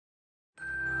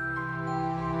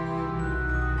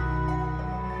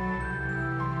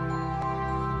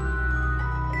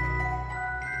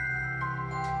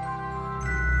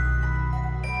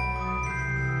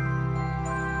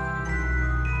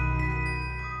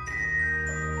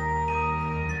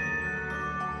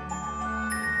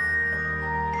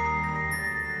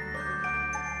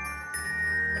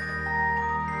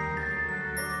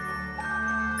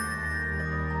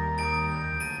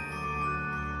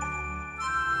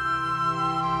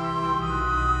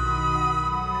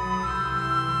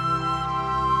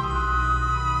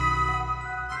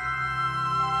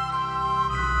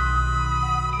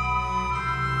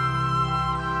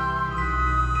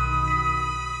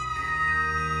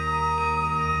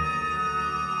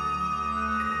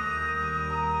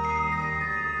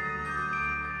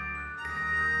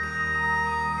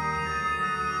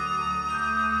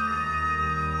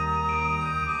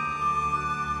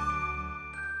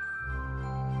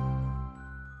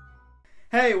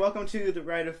Hey, welcome to The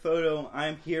Writer Photo.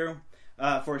 I'm here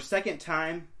for a second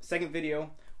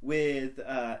video with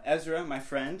Ezra, my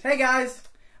friend. Hey guys!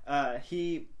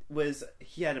 He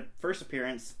had a first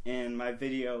appearance in my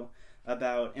video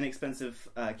about inexpensive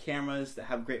cameras that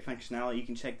have great functionality. You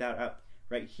can check that out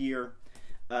right here.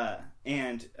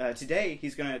 And today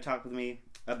he's going to talk with me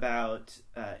about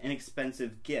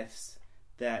inexpensive gifts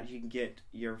that you can get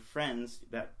your friends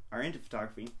that are into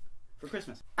photography for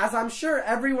Christmas. As I'm sure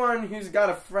everyone who's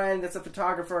got a friend that's a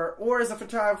photographer or is a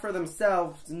photographer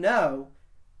themselves know,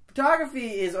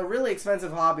 photography is a really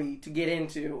expensive hobby to get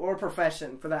into, or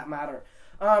profession for that matter.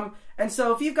 And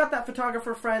so if you've got that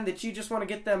photographer friend that you just want to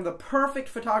get them the perfect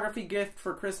photography gift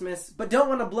for Christmas, but don't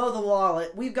want to blow the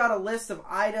wallet, we've got a list of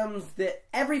items that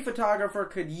every photographer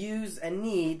could use and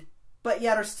need, but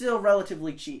yet are still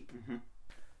relatively cheap. Mm-hmm.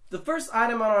 The first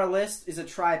item on our list is a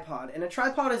tripod, and a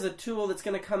tripod is a tool that's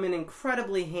going to come in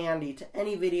incredibly handy to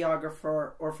any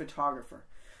videographer or photographer.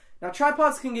 Now,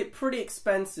 tripods can get pretty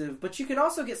expensive, but you can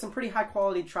also get some pretty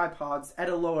high-quality tripods at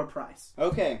a lower price.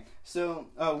 Okay, so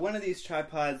one of these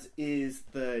tripods is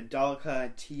the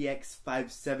Dolica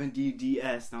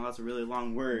TX570DS. Now, that's a really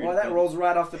long word. Well, that rolls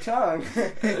right off the tongue.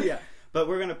 Yeah, but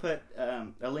we're going to put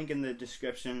a link in the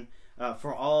description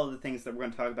for all of the things that we're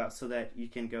going to talk about so that you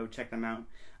can go check them out.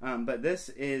 But this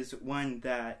is one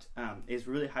that is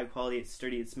really high quality. It's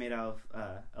sturdy. It's made out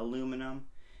of aluminum,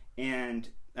 and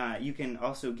you can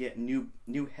also get new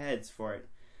heads for it.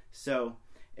 So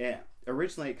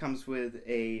originally it comes with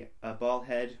a ball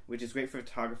head, which is great for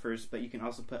photographers, but you can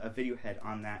also put a video head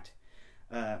on that.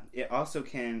 It also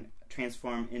can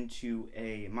transform into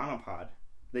a monopod,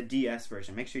 the DS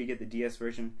version. Make sure you get the DS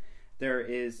version. There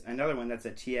is another one that's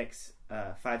a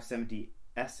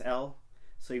TX570SL.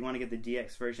 So you want to get the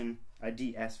DS version,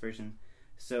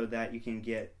 so that you can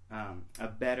get a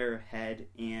better head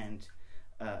and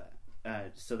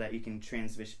so that you can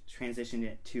transition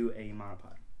it to a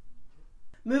monopod.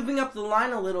 Moving up the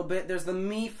line a little bit, there's the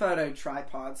MePhoto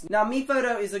tripods. Now,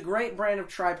 MePhoto is a great brand of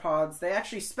tripods. They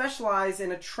actually specialize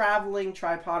in a traveling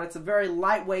tripod. It's a very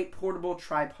lightweight, portable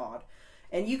tripod.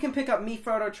 And you can pick up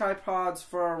MePhoto tripods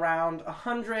for around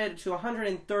 $100 to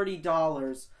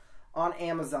 $130 on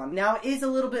Amazon. Now, it is a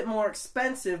little bit more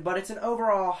expensive, but it's an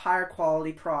overall higher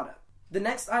quality product. The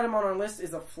next item on our list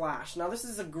is a flash. Now, this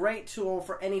is a great tool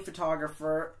for any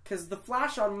photographer because the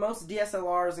flash on most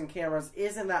DSLRs and cameras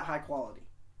isn't that high quality.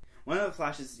 One of the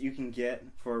flashes you can get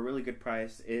for a really good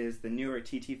price is the newer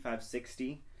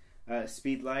TT560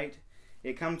 speed light.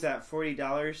 It comes at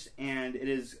 $40 and it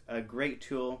is a great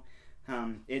tool.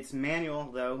 It's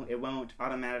manual though. It won't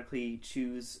automatically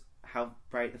choose how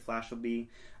bright the flash will be,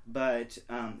 but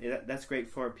that's great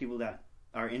for people that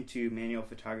are into manual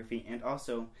photography. And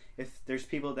also, if there's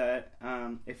people that,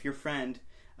 if your friend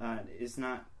is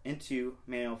not into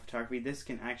manual photography, this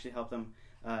can actually help them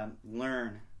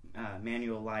learn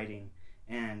manual lighting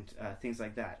and things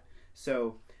like that.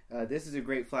 So this is a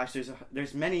great flash.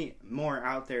 There's many more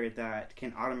out there that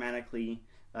can automatically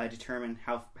determine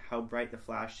how bright the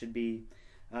flash should be.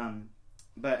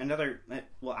 But I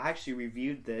actually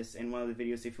reviewed this in one of the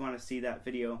videos. If you want to see that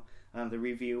video, the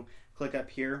review, click up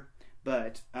here.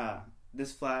 But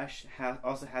this flash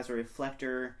also has a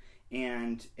reflector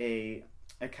and a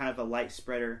kind of a light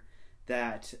spreader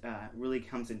that really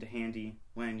comes into handy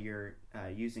when you're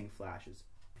using flashes.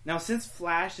 Now, since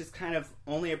flash is kind of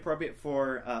only appropriate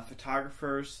for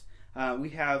photographers, we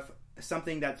have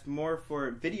something that's more for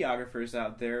videographers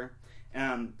out there.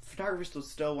 Photographers will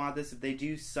still want this if they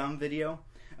do some video,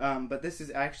 but this is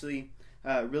actually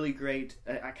really great,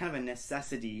 kind of a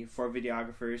necessity for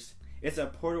videographers. It's a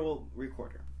portable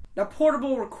recorder. Now,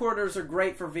 portable recorders are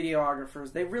great for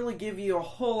videographers. They really give you a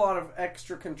whole lot of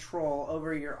extra control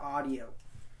over your audio.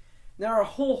 There are a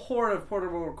whole horde of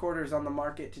portable recorders on the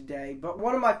market today, but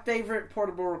one of my favorite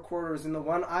portable recorders, and the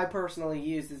one I personally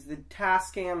use, is the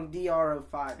Tascam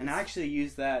DRO5. And I actually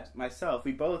use that myself.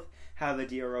 We both have a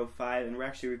DRO5, and we're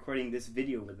actually recording this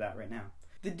video with that right now.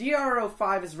 The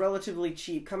DRO5 is relatively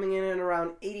cheap, coming in at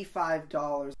around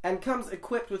 $85, and comes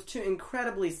equipped with two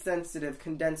incredibly sensitive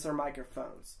condenser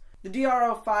microphones. The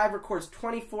DRO5 records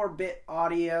 24-bit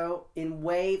audio in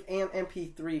WAV and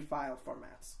MP3 file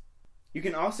formats. You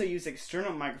can also use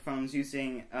external microphones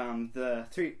using the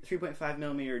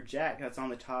 3.5mm jack that's on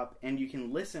the top, and you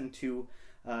can listen to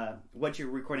what you're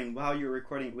recording while you're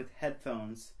recording with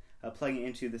headphones plugging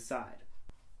into the side.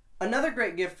 Another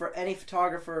great gift for any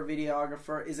photographer or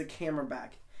videographer is a camera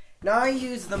bag. Now, I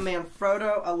use the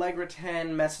Manfrotto Allegra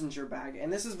 10 messenger bag,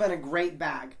 and this has been a great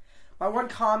bag. My one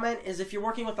comment is if you're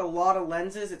working with a lot of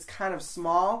lenses, it's kind of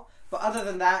small, But other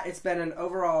than that, it's been an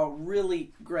overall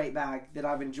really great bag that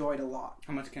I've enjoyed a lot.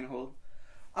 How much can it hold?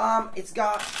 It's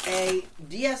got a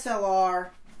DSLR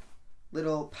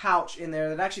little pouch in there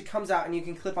that actually comes out and you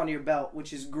can clip onto your belt,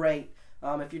 which is great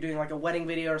if you're doing like a wedding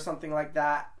video or something like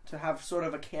that, to have sort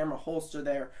of a camera holster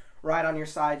there right on your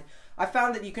side. I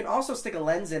found that you can also stick a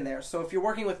lens in there, so if you're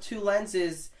working with two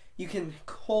lenses, you can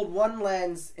hold one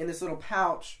lens in this little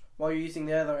pouch while you're using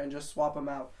the other and just swap them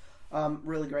out.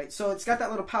 Really great. So it's got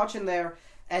that little pouch in there,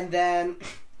 and then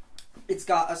it's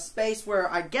got a space where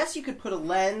I guess you could put a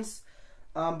lens,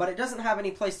 but it doesn't have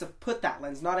any place to put that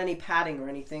lens, not any padding or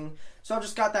anything. So I've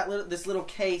just got this little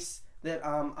case that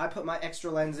I put my extra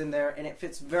lens in there, and it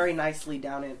fits very nicely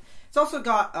down in. It's also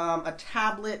got a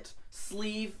tablet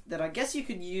sleeve that I guess you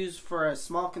could use for a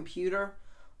small computer,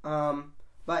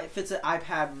 but it fits an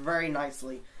iPad very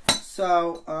nicely.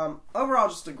 So overall,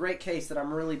 just a great case that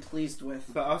I'm really pleased with.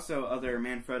 But also other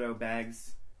Manfrotto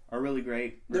bags are really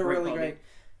great. They're really great.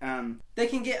 They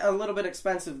can get a little bit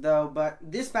expensive though, but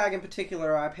this bag in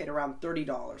particular I paid around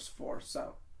 $30 for.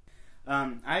 So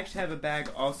I actually have a bag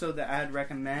also that I'd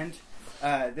recommend.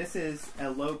 This is a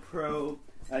low pro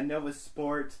Nova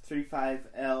Sport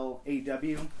 35L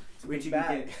AW, which you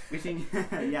can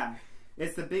get. Yeah,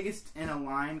 it's the biggest in a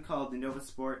line called the Nova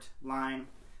Sport line.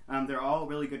 They're all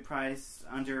really good price,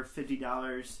 under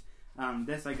 $50.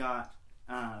 This I got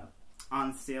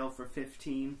on sale for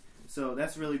 $15, so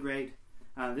that's really great.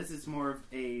 This is more of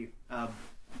a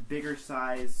bigger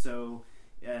size, so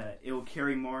it will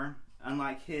carry more.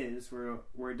 Unlike his,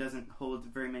 where it doesn't hold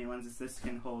very many lenses, this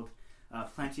can hold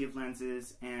plenty of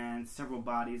lenses and several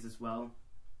bodies as well.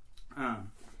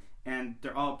 And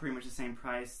they're all pretty much the same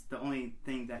price. The only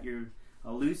thing that you're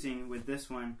losing with this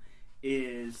one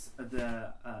is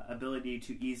the ability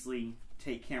to easily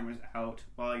take cameras out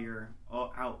while you're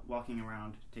out walking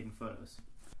around taking photos.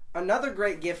 Another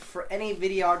great gift for any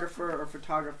videographer or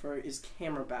photographer is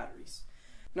camera batteries.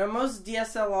 Now, most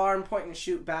DSLR and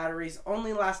point-and-shoot batteries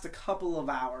only last a couple of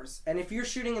hours, and if you're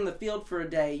shooting in the field for a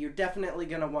day, you're definitely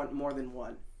going to want more than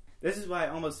one. This is why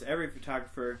almost every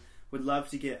photographer would love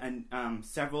to get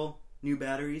several new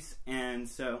batteries, and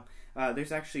so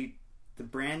there's actually the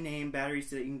brand name batteries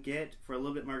that you can get for a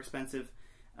little bit more expensive,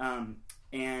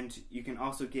 and you can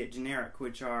also get generic,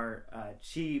 which are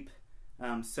cheap.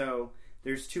 So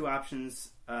there's two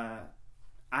options.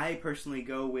 I personally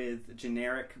go with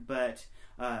generic, but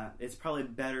it's probably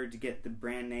better to get the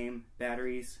brand name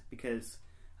batteries because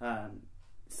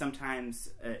sometimes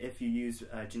if you use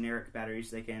generic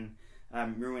batteries, they can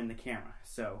ruin the camera.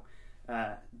 So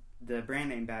the brand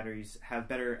name batteries have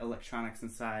better electronics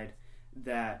inside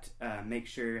that make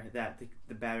sure that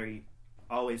the battery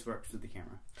always works with the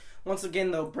camera. Once again,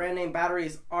 though, brand name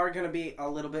batteries are going to be a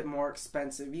little bit more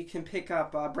expensive. You can pick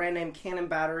up a brand name Canon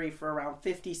battery for around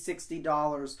 $50,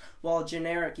 $60, while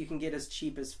generic you can get as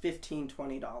cheap as $15,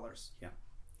 $20. Yeah.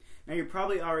 Now you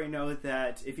probably already know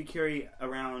that if you carry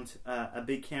around a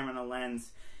big camera and a lens,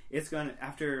 it's going to,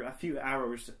 after a few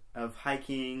hours of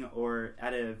hiking or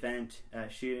at an event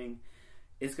shooting,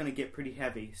 it's going to get pretty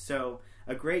heavy. So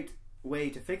a great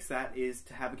way to fix that is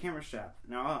to have a camera strap.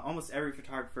 Now almost every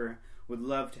photographer would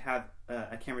love to have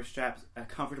a camera strap, a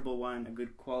comfortable one, a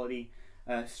good quality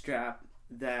strap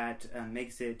that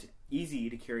makes it easy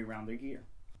to carry around their gear.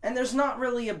 And there's not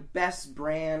really a best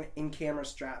brand in camera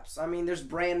straps. I mean, there's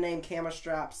brand name camera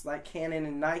straps like Canon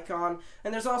and Nikon,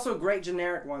 and there's also great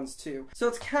generic ones too. So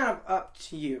it's kind of up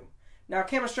to you. Now,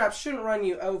 camera straps shouldn't run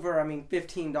you over,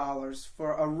 $15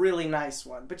 for a really nice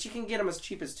one, but you can get them as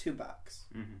cheap as $2.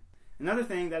 Mm-hmm. Another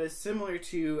thing that is similar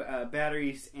to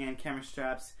batteries and camera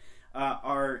straps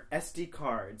are SD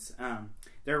cards.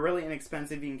 They're really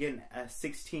inexpensive. You can get a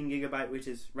 16 gigabyte, which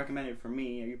is recommended for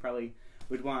me. You probably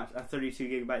would want a 32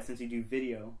 gigabyte since you do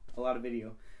video, a lot of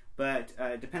video. But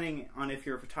depending on if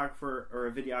you're a photographer or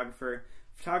a videographer,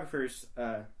 photographers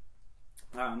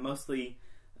mostly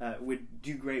would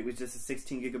do great with just a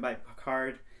 16 gigabyte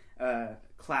card.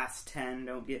 Class 10,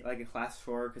 don't get like a class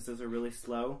 4 because those are really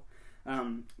slow.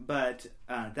 But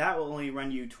that will only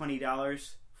run you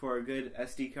 $20 for a good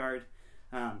SD card.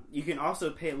 You can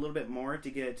also pay a little bit more to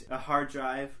get a hard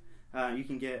drive. You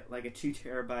can get like a 2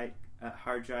 terabyte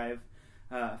hard drive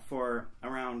for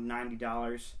around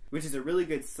 $90, which is a really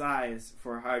good size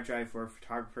for a hard drive for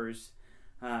photographers.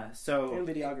 And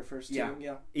videographers too.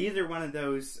 Yeah. Either one of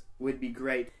those would be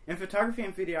great. In photography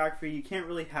and videography, you can't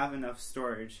really have enough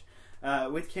storage.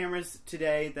 With cameras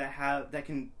today that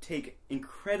can take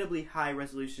incredibly high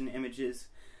resolution images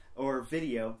or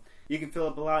video, you can fill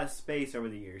up a lot of space over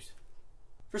the years.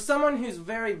 For someone who's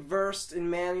very versed in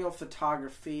manual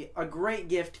photography, a great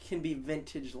gift can be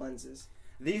vintage lenses.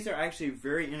 These are actually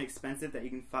very inexpensive that you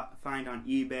can find on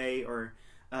eBay or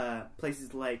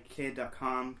places like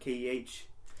keh.com.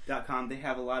 They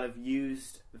have a lot of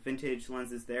used vintage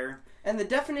lenses there. And the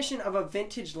definition of a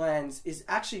vintage lens is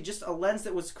actually just a lens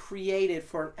that was created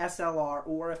for an SLR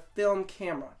or a film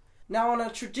camera. Now on a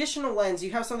traditional lens,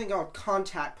 you have something called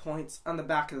contact points on the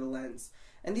back of the lens.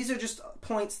 And these are just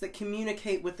points that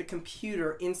communicate with the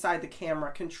computer inside the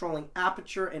camera, controlling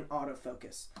aperture and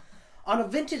autofocus. On a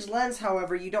vintage lens,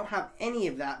 however, you don't have any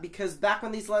of that because back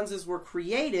when these lenses were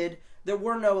created, there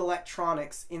were no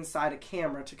electronics inside a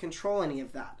camera to control any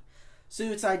of that. So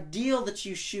it's ideal that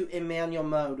you shoot in manual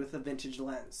mode with a vintage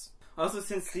lens. Also,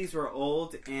 since these were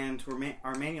old and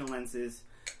are manual lenses,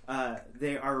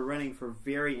 they are running for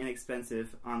very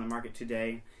inexpensive on the market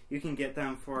today. You can get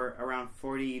them for around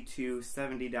 $40 to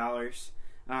 $70.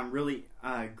 Really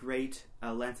great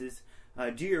lenses.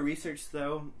 Do your research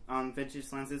though on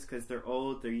vintage lenses because they're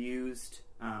old, they're used,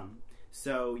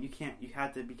 so you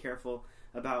have to be careful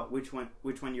about which one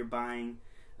you're buying.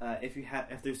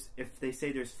 If they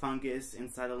say there's fungus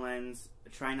inside the lens,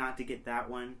 try not to get that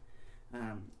one.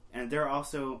 And there are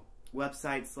also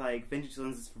websites like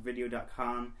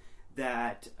vintagelensesforvideo.com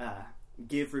that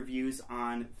give reviews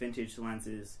on vintage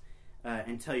lenses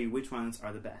and tell you which ones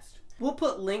are the best. We'll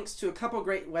put links to a couple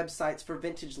great websites for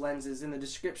vintage lenses in the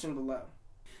description below.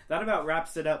 That about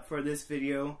wraps it up for this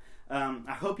video.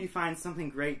 I hope you find something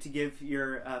great to give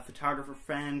your photographer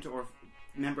friend or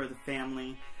member of the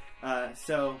family.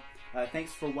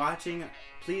 Thanks for watching.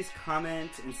 Please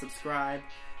comment and subscribe.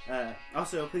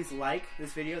 Also, please like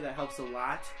this video. That helps a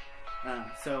lot.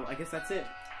 So I guess that's it.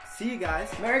 See you guys.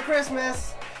 Merry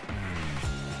Christmas!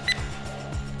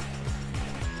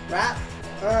 Wrap.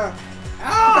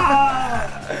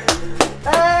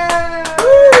 Hey!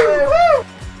 Woo!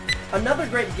 Another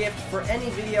great gift for any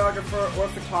videographer or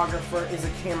photographer is a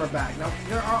camera bag. Now,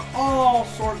 there are all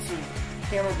sorts of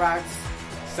camera bags.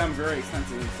 Some very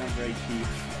expensive and some very cheap.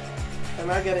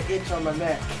 And I got an itch on my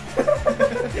neck.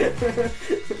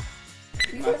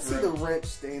 You can see the wrench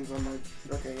stains on my...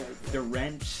 Okay, yeah. The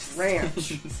wrench?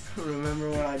 Ranch. Remember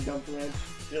when I dumped wrench?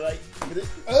 You're like...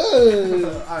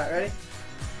 Alright, ready?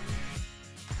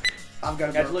 I've got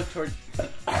to Guys, look toward...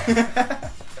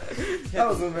 That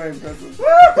wasn't very impressive.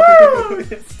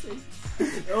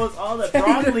 It was all the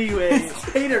broccoli way.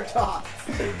 It's tater tots.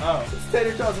 Oh. It's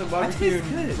tater tots and barbecue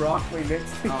and broccoli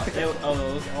mixed together. It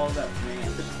was all that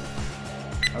ranch.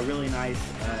 A really nice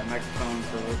microphone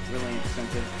for really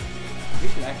expensive. We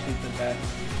should actually put that.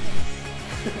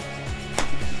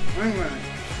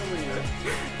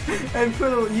 And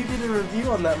you did a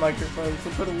review on that microphone, so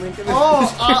put a link in the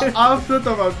I'll put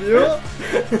the review?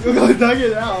 We're gonna dug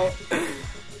it out.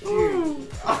 Dude.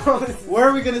 Where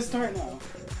are we gonna start now?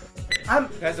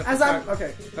 As a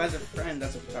friend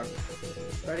that's a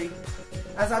photographer. Ready?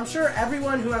 As I'm sure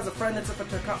everyone who has a friend that's a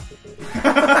photographer.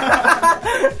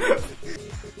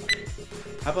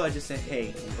 How about I just say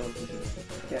hey?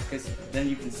 Yeah, because then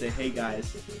you can say hey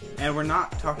guys. And we're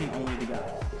not talking only to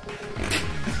guys.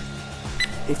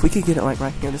 If we could get it like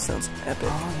right here, this sounds epic.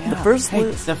 Oh, yeah. The first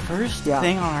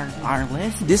thing on our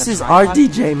list. This is tripod. our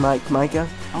DJ mic, Micah.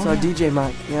 Oh, it's our yeah. DJ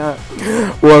mic. Yeah.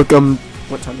 Welcome.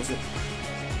 What time is it?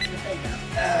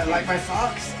 Like my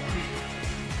socks?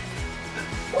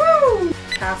 Woo!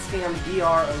 Tascam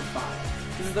DR05.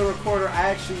 This is the recorder I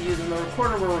actually use, and the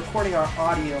recorder we're recording our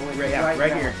audio with right now.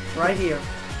 Here. Right here.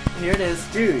 Here it is.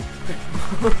 Dude.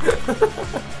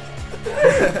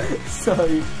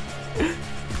 Sorry.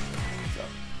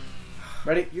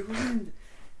 Ready? You ruined